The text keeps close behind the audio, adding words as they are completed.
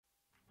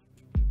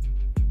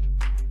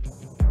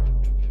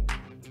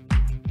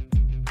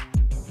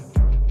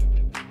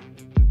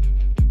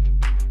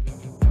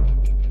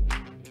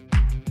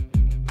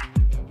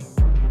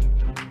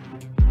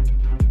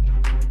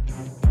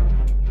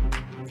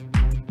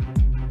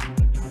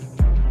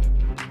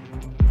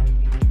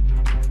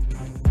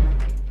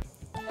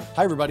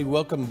Hi, everybody.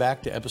 Welcome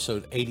back to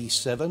episode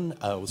 87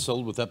 with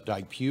Sold with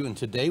Updike Pew. And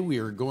today we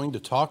are going to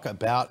talk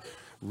about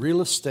real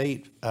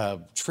estate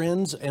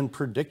trends and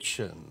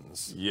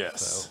predictions.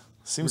 Yes.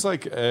 Seems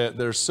like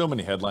there's so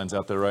many headlines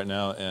out there right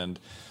now. And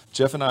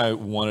Jeff and I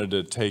wanted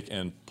to take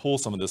and pull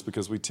some of this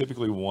because we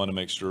typically want to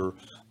make sure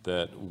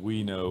that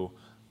we know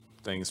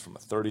things from a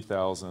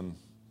 30,000.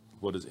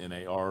 What is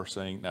NAR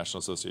saying, National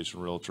Association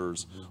of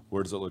Realtors?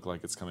 Where does it look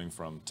like it's coming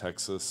from?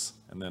 Texas,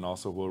 and then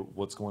also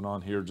what's going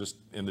on here just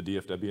in the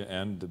DFW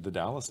and the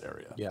Dallas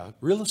area. Yeah,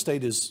 real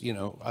estate is,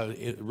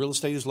 real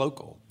estate is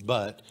local,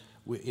 but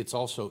it's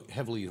also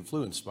heavily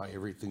influenced by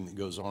everything that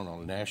goes on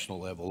a national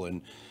level.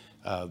 And,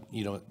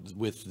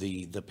 with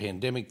the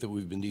pandemic that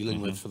we've been dealing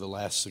with for the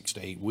last 6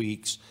 to 8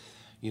 weeks,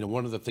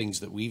 one of the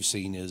things that we've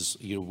seen is,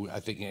 I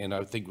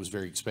think was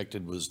very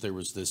expected was there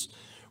was this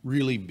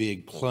really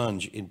big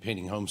plunge in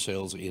pending home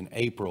sales in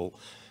April.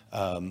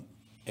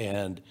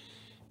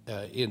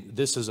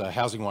 This is a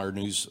Housing Wire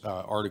News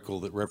article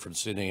that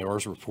referenced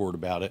NAR's report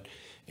about it.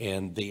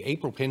 And the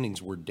April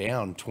pendings were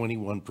down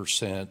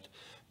 21%.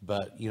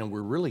 But,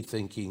 we're really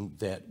thinking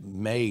that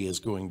May is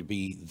going to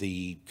be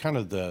the kind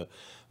of the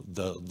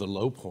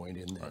low point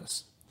in this.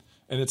 Right.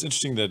 And it's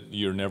interesting that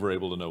you're never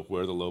able to know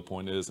where the low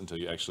point is until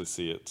you actually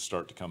see it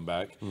start to come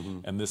back.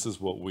 And this is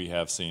what we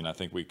have seen. I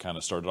think we kind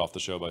of started off the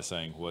show by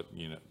saying what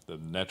the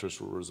Netris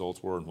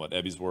results were and what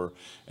Ebby's were,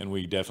 and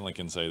we definitely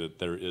can say that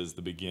there is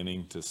the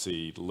beginning to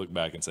look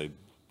back and say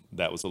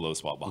that was the low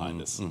spot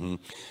behind us.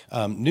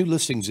 New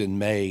listings in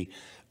May.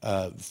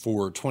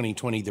 For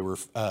 2020, there were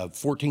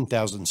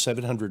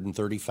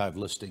 14,735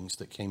 listings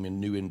that came in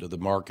new into the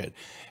market,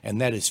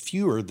 and that is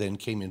fewer than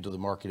came into the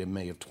market in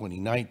May of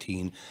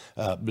 2019,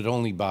 but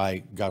only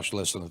by,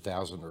 less than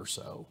 1,000 or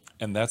so.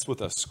 And that's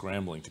with us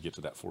scrambling to get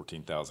to that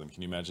 14,000.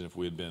 Can you imagine if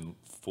we had been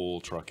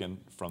full trucking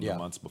from the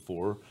months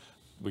before?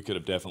 We could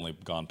have definitely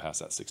gone past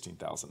that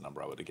 16,000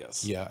 number, I would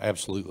guess. Yeah,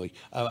 absolutely.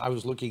 I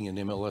was looking in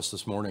MLS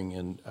this morning,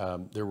 and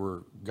there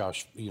were,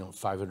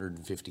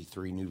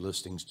 553 new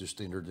listings just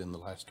entered in the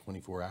last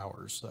 24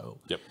 hours. So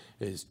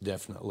it's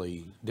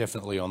definitely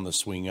on the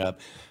swing up,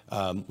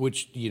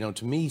 which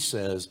to me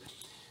says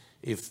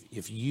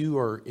if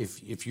you're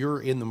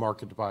in the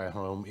market to buy a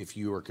home, if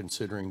you are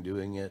considering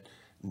doing it,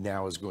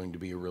 now is going to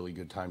be a really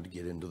good time to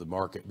get into the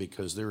market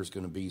because there's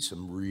going to be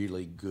some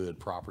really good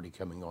property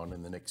coming on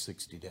in the next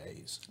 60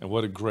 days. And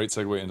what a great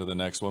segue into the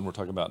next one. We're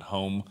talking about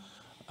home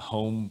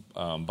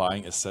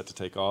buying is set to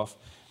take off.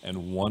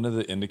 And one of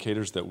the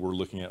indicators that we're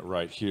looking at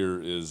right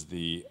here is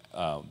the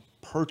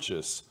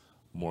purchase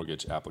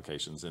mortgage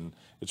applications. And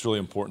it's really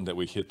important that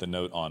we hit the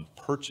note on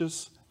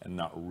purchase and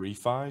not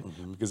refi,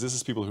 because this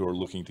is people who are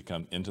looking to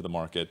come into the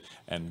market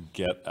and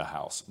get a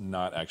house,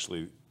 not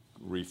actually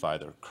refi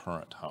their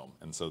current home.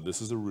 And so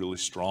this is a really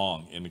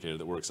strong indicator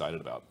that we're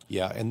excited about.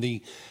 Yeah, and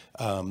the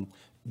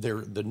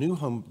new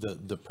home,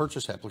 the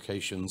purchase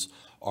applications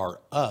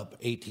are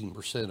up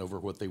 18% over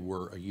what they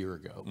were a year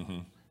ago.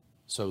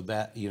 So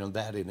that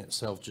that in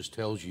itself just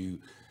tells you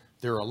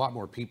there are a lot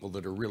more people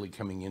that are really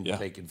coming in to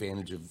take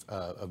advantage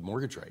of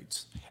mortgage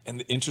rates. And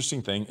the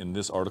interesting thing in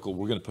this article,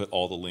 we're going to put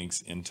all the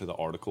links into the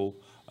article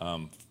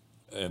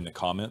in the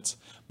comments,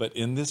 but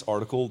in this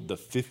article, the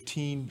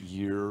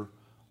 15-year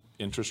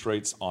interest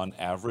rates on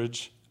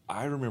average,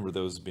 I remember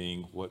those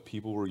being what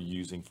people were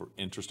using for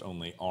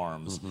interest-only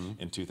ARMs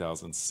in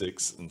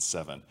 2006 and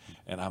 7.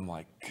 And I'm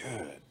like,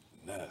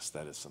 goodness,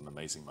 that is some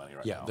amazing money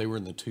right now. Yeah, they were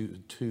in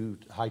the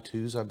high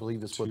twos, I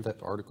believe is what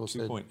that article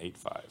said.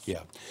 2.85.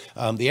 Yeah.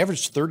 The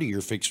average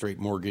 30-year fixed rate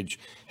mortgage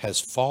has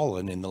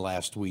fallen in the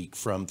last week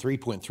from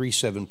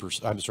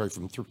 3.37%, I'm sorry, to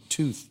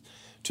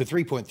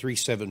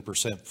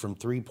 3.37% from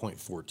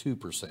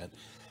 3.42%.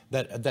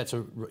 That's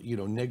a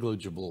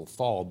negligible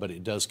fall, but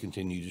it does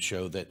continue to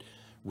show that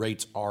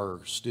rates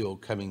are still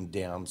coming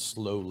down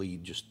slowly,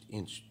 just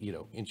inch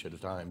at a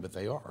time. But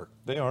they are.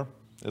 They are.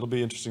 It'll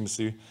be interesting to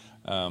see.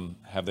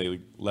 Have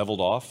they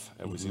leveled off?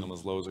 Have we seen them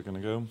as low as they're going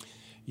to go?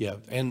 Yeah,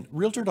 and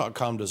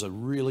Realtor.com does a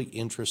really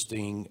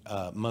interesting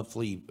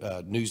monthly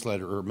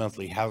newsletter or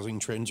monthly housing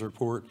trends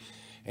report.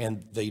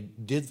 And they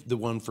did the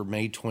one for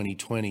May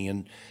 2020,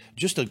 and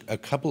just a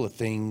couple of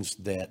things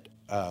that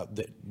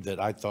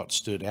I thought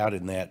stood out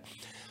in that.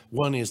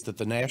 One is that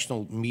the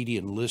national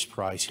median list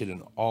price hit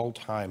an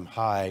all-time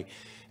high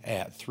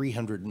at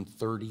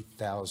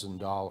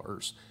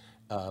 $330,000,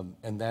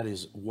 and that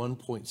is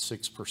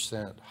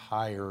 1.6%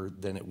 higher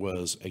than it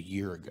was a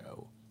year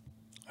ago.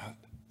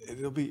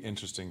 It'll be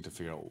interesting to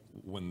figure out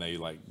when they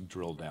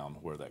drill down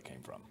where that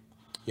came from.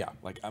 Yeah,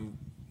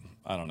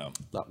 I don't know.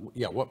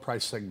 Yeah, what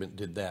price segment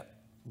did that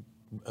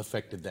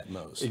affected that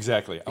most?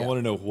 Exactly. Yeah. I want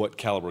to know what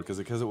caliber, because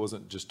it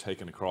wasn't just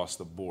taken across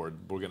the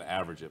board. We're going to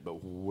average it,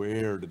 but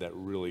where did that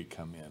really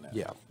come in at?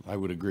 Yeah, I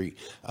would agree.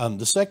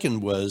 The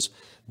second was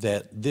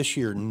that this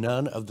year,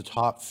 none of the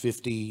top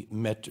 50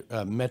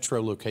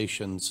 metro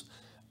locations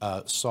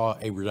saw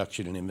a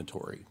reduction in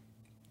inventory.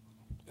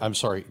 I'm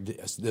sorry,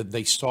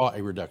 they saw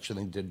a reduction.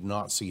 They did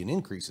not see an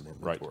increase in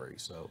inventory. Right.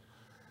 So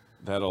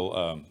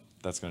that'll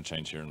That's going to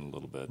change here in a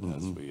little bit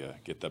as we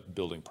get the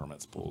building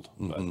permits pulled,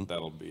 but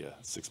that'll be a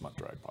 6-month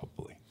drag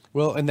probably.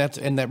 Well, and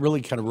that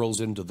really kind of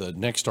rolls into the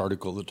next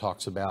article that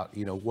talks about,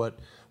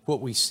 what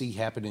we see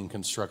happen in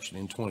construction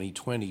in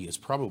 2020 is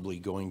probably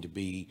going to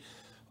be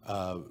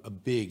a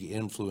big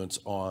influence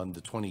on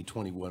the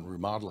 2021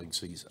 remodeling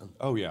season.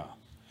 Oh, yeah.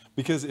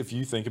 Because if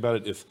you think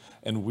about it,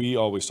 and we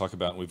always talk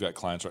about, and we've got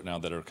clients right now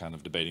that are kind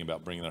of debating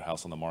about bringing their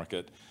house on the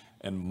market.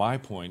 And my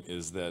point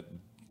is that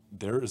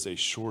there is a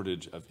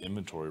shortage of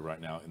inventory right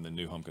now in the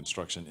new home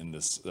construction in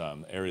this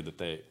area that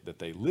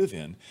they live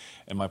in.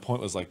 And my point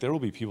was, like, there will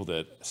be people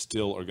that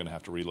still are going to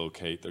have to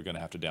relocate, they're going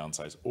to have to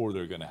downsize, or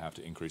they're going to have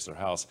to increase their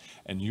house,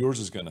 and yours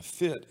is going to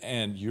fit,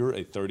 and you're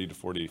a 30 to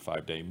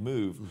 45 day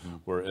move,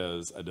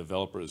 whereas a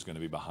developer is going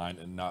to be behind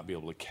and not be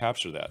able to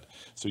capture that.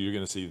 So you're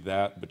going to see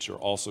that, but you're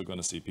also going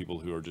to see people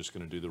who are just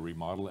going to do the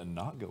remodel and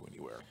not go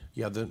anywhere.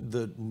 Yeah,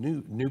 the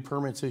new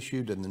permits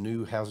issued and the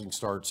new housing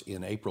starts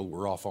in April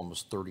were off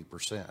almost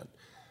 30%.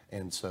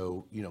 And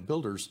so,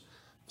 builders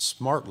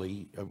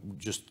smartly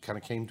just kind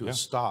of came to a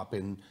stop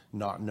in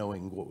not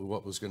knowing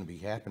what was going to be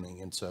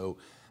happening. And so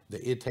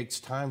it takes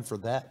time for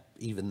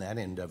even that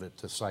end of it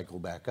to cycle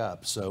back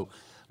up. So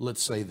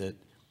let's say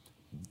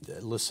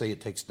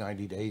it takes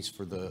 90 days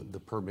for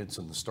the permits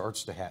and the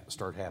starts to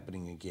start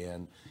happening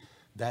again.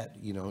 That,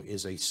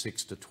 is a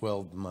 6 to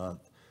 12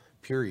 month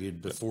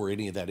period before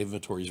any of that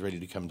inventory is ready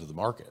to come to the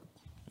market.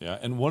 Yeah,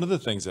 and one of the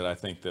things that I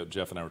think that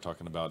Jeff and I were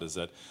talking about is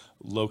that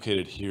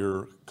located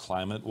here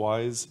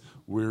climate-wise,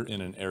 we're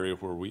in an area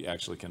where we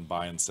actually can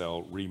buy and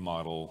sell,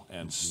 remodel,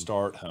 and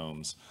start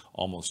homes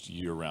almost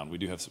year-round. We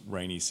do have some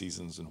rainy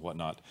seasons and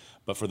whatnot,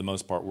 but for the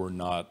most part, we're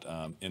not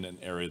in an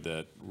area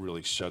that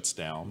really shuts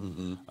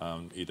down,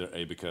 either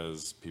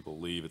because people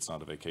leave, it's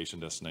not a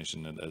vacation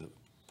destination, and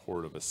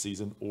port of a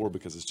season, or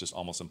because it's just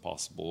almost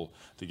impossible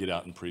to get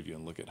out and preview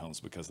and look at homes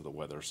because of the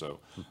weather. So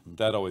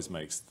that always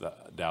makes the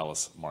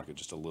Dallas market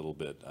just a little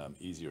bit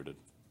easier to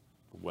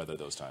weather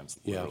those times.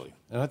 Literally.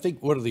 And I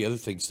think one of the other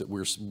things that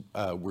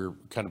we're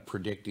kind of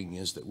predicting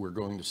is that we're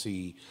going to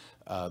see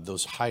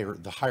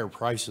the higher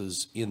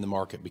prices in the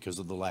market because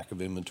of the lack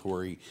of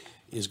inventory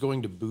is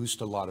going to boost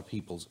a lot of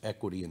people's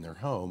equity in their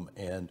home.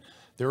 And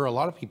there are a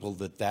lot of people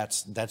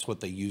that's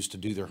what they use to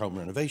do their home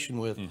renovation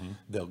with.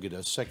 They'll get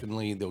a second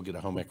lien, they'll get a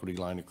home equity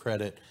line of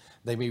credit.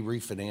 They may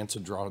refinance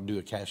and do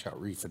a cash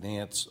out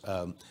refinance.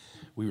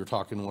 We were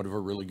talking to one of our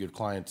really good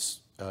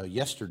clients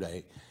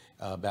yesterday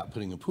about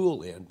putting a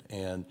pool in,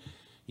 and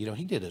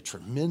he did a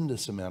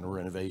tremendous amount of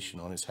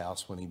renovation on his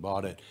house when he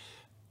bought it,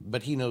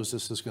 but he knows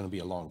this is going to be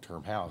a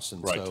long-term house,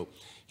 and so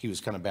he was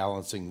kind of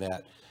balancing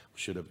that.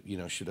 Should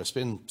I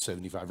spend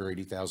 $75,000 or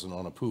 $80,000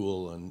 on a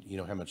pool, and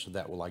how much of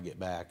that will I get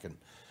back? And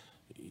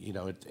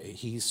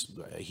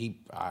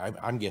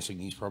I'm guessing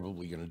he's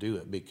probably going to do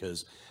it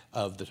because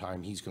of the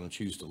time he's going to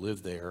choose to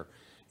live there.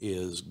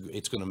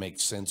 It's going to make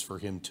sense for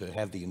him to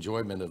have the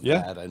enjoyment of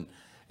that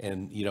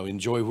and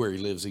enjoy where he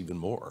lives even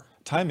more.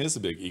 Time is a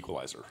big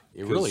equalizer.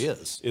 It really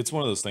is. It's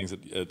one of those things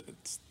that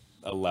it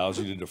allows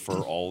you to defer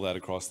all that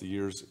across the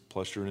years,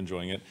 plus you're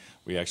enjoying it.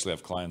 We actually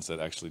have clients that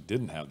actually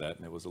didn't have that,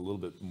 and it was a little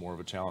bit more of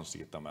a challenge to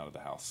get them out of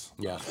the house.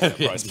 Yeah, at that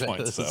price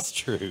point. That's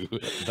true.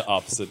 The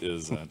opposite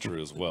is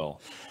true as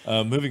well.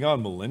 Moving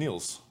on,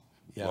 millennials.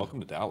 Yeah. Welcome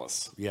to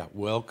Dallas. Yeah,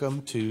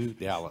 welcome to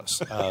Dallas.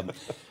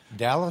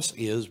 Dallas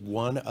is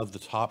one of the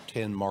top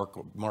 10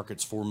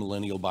 markets for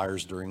millennial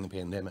buyers during the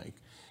pandemic.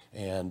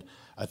 And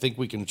I think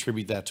we can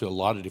attribute that to a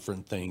lot of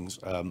different things.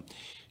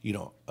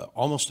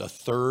 Almost a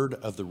third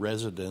of the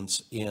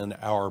residents in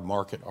our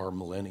market are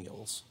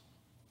millennials.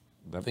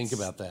 Think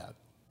about that.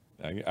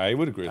 I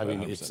would agree with that. I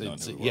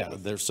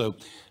mean, so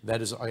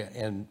that is,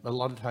 and a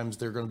lot of times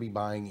they're going to be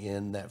buying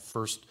in that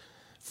first,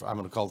 I'm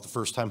going to call it the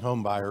first time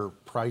home buyer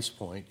price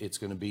point. It's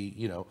going to be,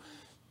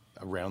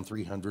 around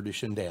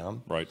 300-ish and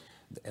down. Right.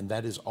 And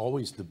that is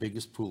always the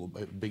biggest pool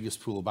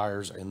of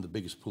buyers and the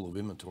biggest pool of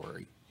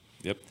inventory.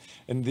 Yep.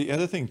 And the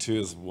other thing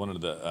too is one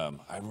of the,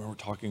 I remember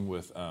talking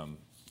with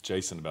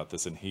Jason about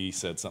this, and he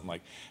said something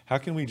like, how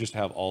can we just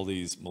have all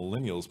these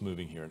millennials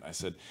moving here? And I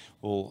said,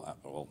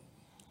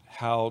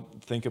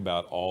 think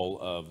about all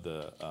of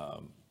the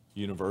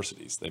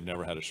universities. They've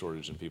never had a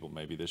shortage in people.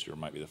 Maybe this year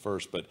might be the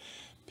first, but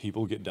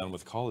people get done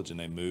with college and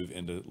they move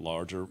into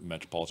larger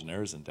metropolitan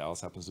areas, and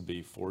Dallas happens to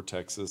be, for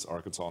Texas,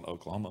 Arkansas, and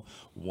Oklahoma,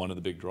 one of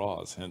the big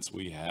draws. Hence,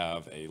 we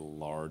have a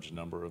large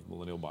number of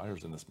millennial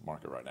buyers in this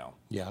market right now.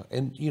 Yeah,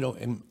 and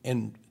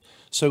and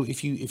so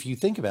if you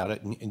think about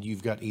it, and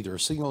you've got either a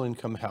single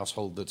income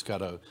household that's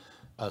got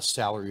a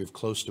salary of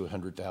close to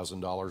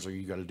 $100,000, or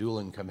you got a dual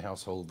income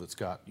household that's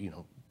got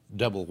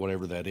double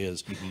whatever that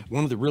is.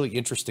 One of the really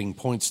interesting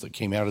points that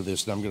came out of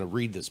this, and I'm going to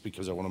read this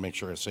because I want to make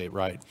sure I say it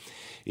right,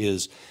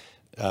 is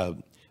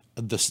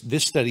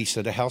this study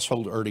said a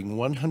household earning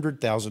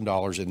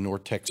 $100,000 in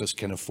North Texas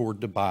can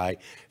afford to buy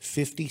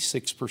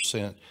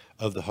 56%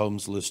 of the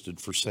homes listed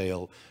for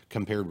sale,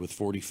 compared with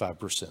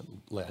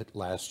 45%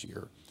 last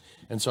year.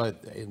 And so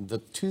the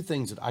two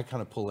things that I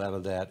kind of pull out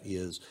of that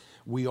is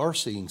we are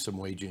seeing some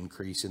wage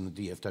increase in the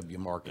DFW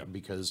market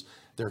because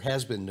there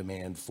has been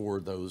demand for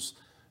those,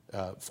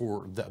 a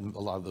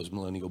lot of those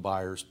millennial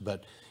buyers.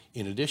 But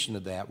in addition to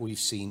that, we've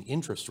seen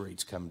interest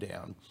rates come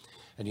down.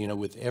 And, you know,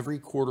 with every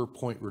quarter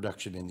point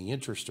reduction in the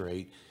interest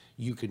rate,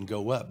 you can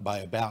go up by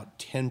about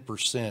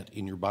 10%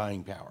 in your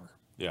buying power.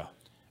 Yeah.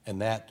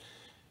 And that,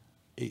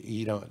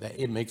 you know,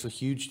 it makes a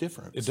huge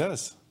difference. It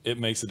does. It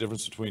makes a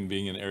difference between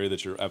being in an area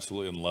that you're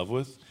absolutely in love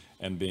with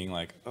and being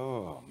like,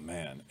 oh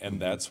man.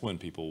 And that's when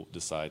people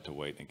decide to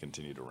wait and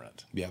continue to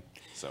rent. Yeah.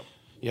 So.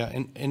 Yeah,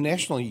 and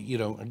nationally, you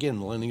know, again,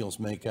 millennials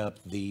make up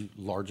the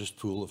largest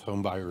pool of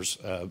home buyers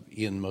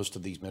in most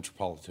of these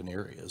metropolitan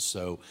areas.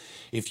 So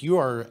if you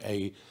are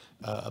a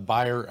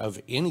buyer of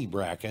any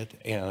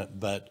bracket,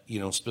 but,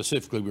 you know,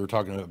 specifically we were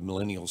talking about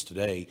millennials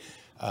today,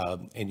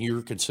 and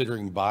you're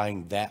considering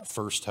buying that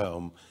first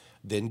home,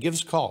 then give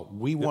us a call.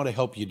 We want to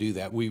help you do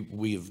that.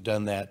 We have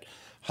done that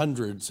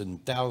hundreds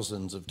and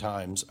thousands of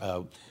times.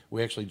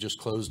 We actually just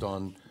closed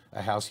on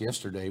a house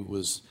yesterday. It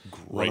was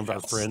one of our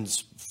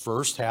friends'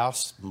 first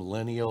house,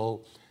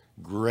 millennial,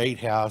 great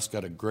house,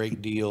 got a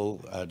great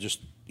deal.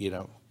 Just, you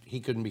know, he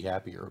couldn't be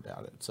happier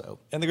about it. So,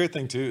 and the great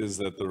thing too is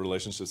that the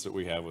relationships that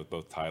we have with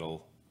both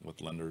title,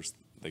 with lenders,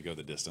 they go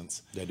the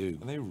distance. They do.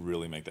 And they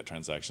really make that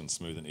transaction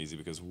smooth and easy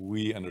because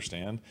we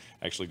understand,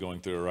 actually going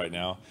through it right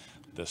now,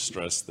 the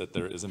stress that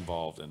there is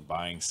involved in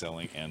buying,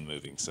 selling, and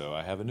moving. So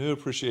I have a new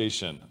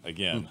appreciation,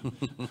 again,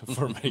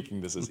 for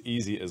making this as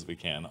easy as we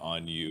can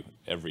on you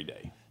every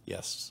day.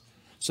 Yes.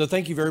 So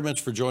thank you very much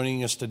for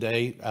joining us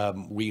today.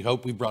 We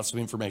hope we brought some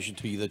information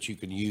to you that you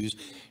can use.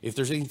 If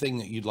there's anything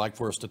that you'd like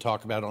for us to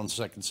talk about on the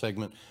second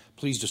segment,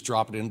 please just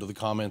drop it into the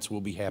comments.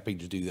 We'll be happy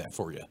to do that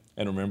for you.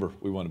 And remember,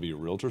 we want to be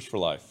realtors for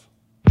life.